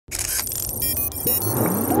Hey,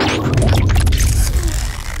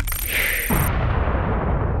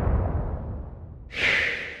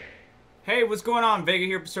 what's going on? Vega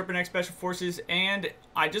here, Serpent X Special Forces, and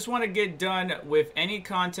I just want to get done with any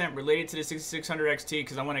content related to the 6600 XT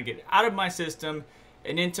because I want to get it out of my system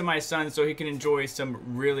and into my son so he can enjoy some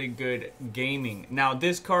really good gaming. Now,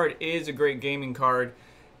 this card is a great gaming card.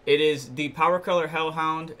 It is the PowerColor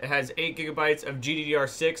Hellhound. It has 8 gigabytes of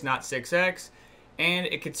GDDR6, not 6X, and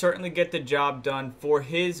it could certainly get the job done for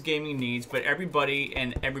his gaming needs, but everybody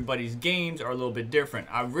and everybody's games are a little bit different.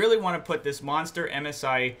 I really want to put this Monster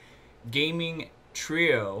MSI Gaming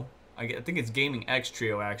Trio, I think it's Gaming X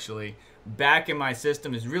Trio actually, back in my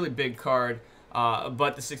system. Is a really big card,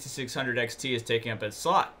 but the 6600 XT is taking up its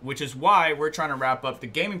slot, which is why we're trying to wrap up the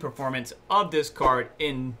gaming performance of this card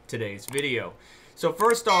in today's video. So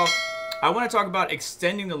first off, I want to talk about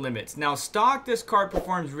extending the limits. Now, stock, this card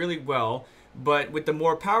performs really well, but with the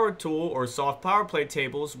MorePowerTool or soft power play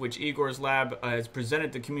tables, which Igors Lab has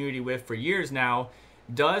presented the community with for years now,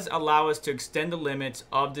 does allow us to extend the limits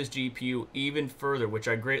of this GPU even further, which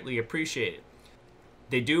I greatly appreciate.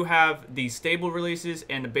 They do have the stable releases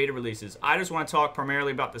and the beta releases. I just want to talk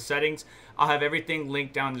primarily about the settings. I'll have everything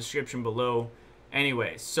linked down in the description below.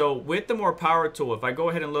 Anyway, so with the MorePowerTool, if I go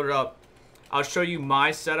ahead and load it up, I'll show you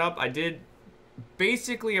my setup. I did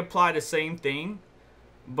basically apply the same thing,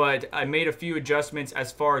 but I made a few adjustments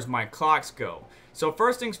as far as my clocks go. So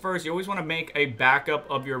first things first, you always want to make a backup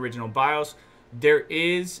of your original BIOS. There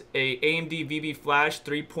is a AMDVBFLASH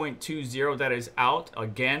 3.20 that is out.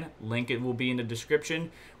 Again, link it will be in the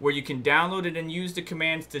description, where you can download it and use the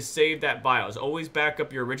commands to save that BIOS. Always back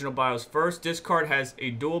up your original BIOS first. This card has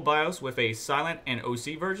a dual BIOS with a silent and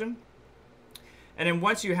OC version. And then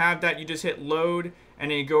once you have that, you just hit load,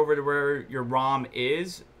 and then you go over to where your ROM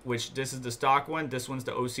is, which this is the stock one. This one's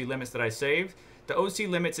the OC limits that I saved. The OC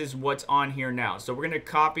limits is what's on here now. So we're going to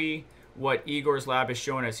copy what Igors Lab is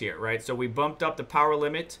showing us here, right? So we bumped up the power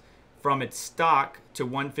limit from its stock to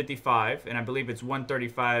 155, and I believe it's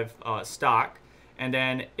 135 stock. And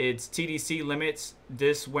then its TDC limits,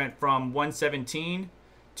 this went from 117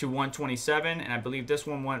 to 127, and I believe this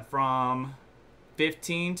one went from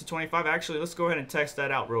 15 to 25. Actually, let's go ahead and test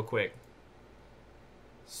that out real quick.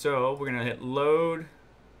 So we're gonna hit load,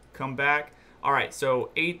 come back. All right, so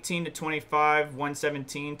 18 to 25,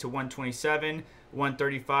 117 to 127,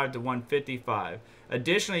 135 to 155.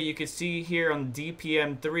 Additionally, you can see here on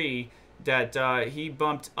DPM3 that he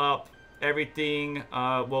bumped up everything,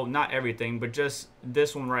 well, not everything, but just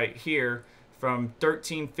this one right here from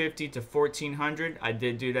 1350 to 1400. I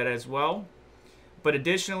did do that as well. But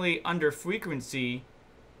additionally, under frequency,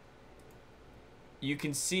 you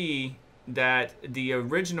can see that the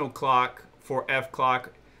original clock for F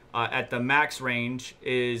clock at the max range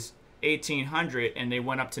is 1800, and they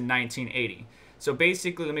went up to 1980. So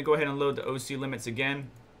basically, let me go ahead and load the OC limits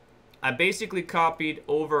again. I basically copied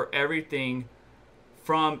over everything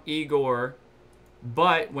from Igor,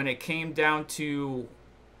 but when it came down to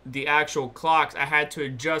the actual clocks, I had to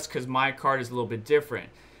adjust because my card is a little bit different.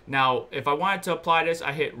 Now, if I wanted to apply this,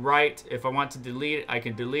 I hit right. If I want to delete it, I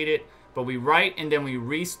can delete it. But we write and then we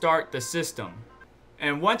restart the system.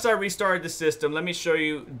 And once I restarted the system, let me show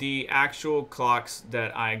you the actual clocks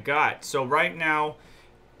that I got. So right now,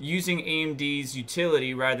 using AMD's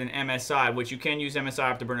utility rather than MSI, which you can use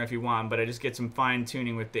MSI Afterburner if you want, but I just get some fine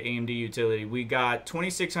tuning with the AMD utility. We got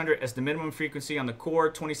 2600 as the minimum frequency on the core,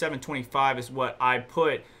 2725 is what I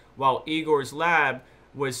put, while Igors Lab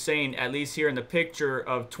was saying, at least here in the picture,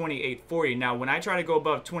 of 2840. Now, when I try to go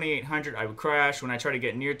above 2800, I would crash. When I try to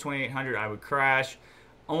get near 2800, I would crash.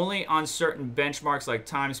 Only on certain benchmarks like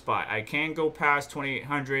TimeSpot. I can go past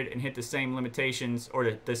 2800 and hit the same limitations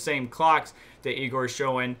or the same clocks that Igor is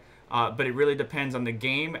showing, but it really depends on the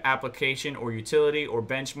game, application, or utility, or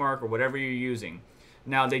benchmark, or whatever you're using.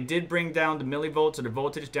 Now, they did bring down the millivolts or the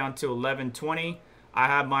voltage down to 1120. I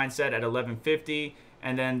have mine set at 1150.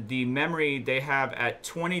 And then the memory they have at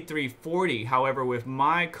 2340. However, with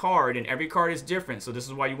my card, and every card is different, so this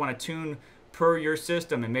is why you want to tune per your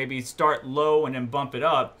system and maybe start low and then bump it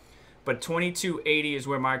up. But 2280 is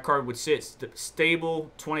where my card would sit, stable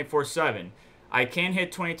 24/7. I can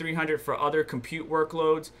hit 2300 for other compute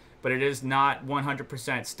workloads, but it is not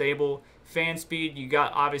 100% stable. Fan speed, you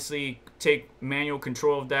got obviously take manual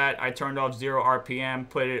control of that. I turned off 0 RPM,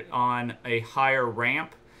 put it on a higher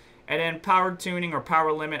ramp. And then power tuning or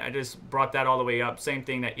power limit, I just brought that all the way up. Same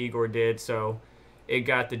thing that Igor did, so it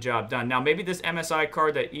got the job done. Now, maybe this MSI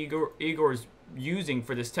card that Igor's using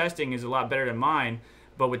for this testing is a lot better than mine,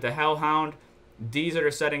 but with the Hellhound, these are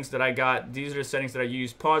the settings that I got. These are the settings that I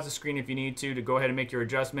use. Pause the screen if you need to go ahead and make your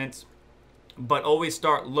adjustments. but always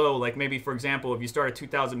start low. Like maybe, for example, if you start at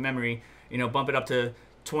 2000 memory, you know, bump it up to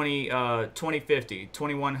 2050,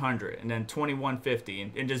 2100, and then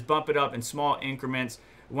 2150, and just bump it up in small increments.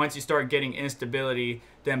 Once you start getting instability,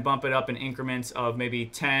 then bump it up in increments of maybe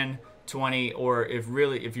 10, 20, or if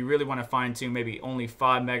you really want to fine tune, maybe only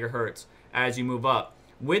 5 megahertz as you move up.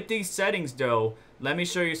 With these settings though, let me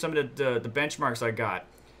show you some of the benchmarks I got.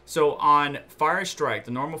 So on Firestrike,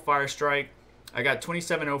 the normal Firestrike, I got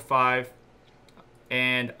 2705,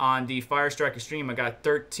 and on the Firestrike Extreme, I got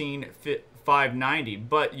 13590.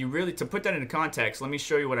 But you really, to put that into context, let me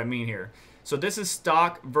show you what I mean here. So this is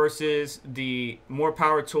stock versus the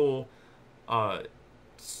MorePowerTool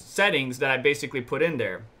settings that I basically put in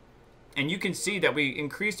there. And you can see that we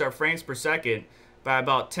increased our frames per second by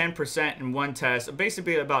about 10% in one test,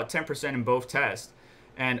 basically about 10% in both tests,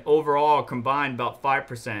 and overall combined about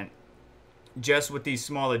 5% just with these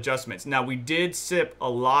small adjustments. Now we did sip a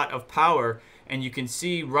lot of power, and you can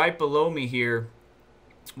see right below me here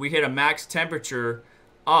we hit a max temperature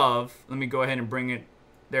of, let me go ahead and bring it,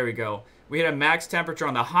 there we go. We hit a max temperature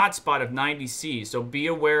on the hotspot of 90 C. So be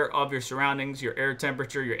aware of your surroundings, your air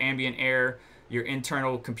temperature, your ambient air, your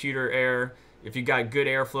internal computer air. If you got good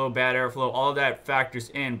airflow, bad airflow, all of that factors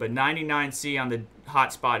in. But 99 C on the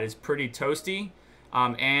hotspot is pretty toasty,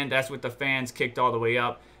 and that's with the fans kicked all the way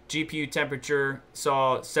up. GPU temperature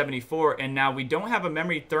saw 74, and now we don't have a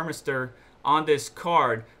memory thermistor on this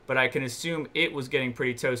card, but I can assume it was getting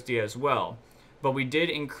pretty toasty as well. But we did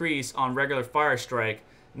increase on regular Firestrike.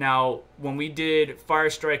 Now, when we did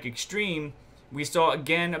Firestrike Extreme, we saw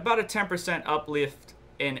again about a 10% uplift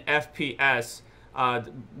in FPS,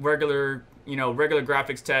 regular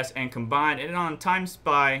graphics test and combined. And on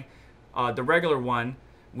TimeSpy, the regular one,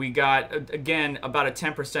 we got again about a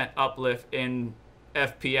 10% uplift in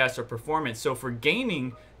FPS or performance. So for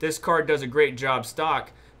gaming, this card does a great job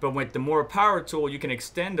stock, but with the MorePowerTool, you can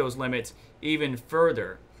extend those limits even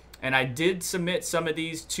further. And I did submit some of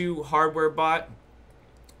these to HardwareBot,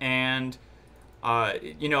 and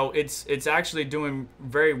you know, it's actually doing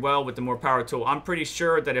very well with the MorePowerTool. I'm pretty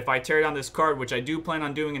sure that if I tear down this card, which I do plan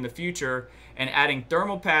on doing in the future, and adding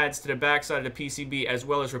thermal pads to the backside of the PCB as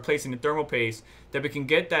well as replacing the thermal paste, that we can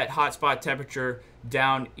get that hotspot temperature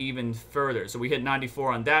down even further. So we hit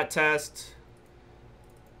 94 on that test.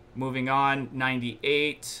 Moving on,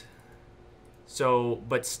 98. So,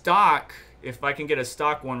 but stock, if I can get a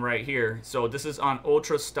stock one right here. So this is on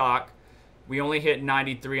ultra stock. We only hit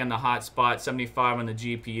 93 on the hotspot, 75 on the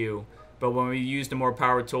GPU. But when we use the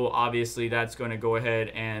MorePowerTool, obviously that's going to go ahead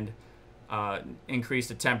and increase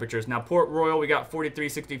the temperatures. Now Port Royal, we got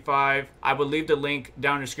 4365. I will leave the link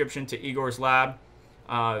down in the description to Igors Lab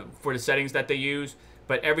for the settings that they use.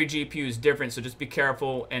 But every GPU is different, so just be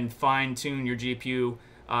careful and fine tune your GPU.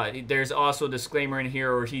 There's also a disclaimer in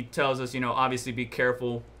here where he tells us, you know, obviously be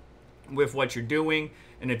careful with what you're doing,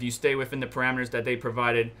 and if you stay within the parameters that they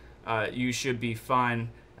provided, you should be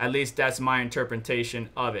fine. At least that's my interpretation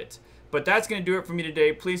of it. But that's going to do it for me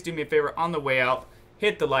today. Please do me a favor on the way out.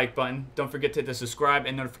 Hit the like button. Don't forget to hit the subscribe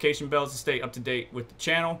and notification bells to stay up to date with the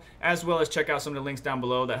channel, as well as check out some of the links down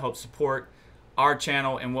below that help support our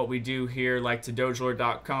channel and what we do here, like to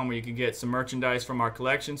dojlord.com, where you can get some merchandise from our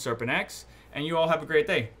collection, Serpent X. And you all have a great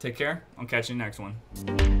day. Take care. I'll catch you in the next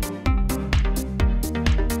one.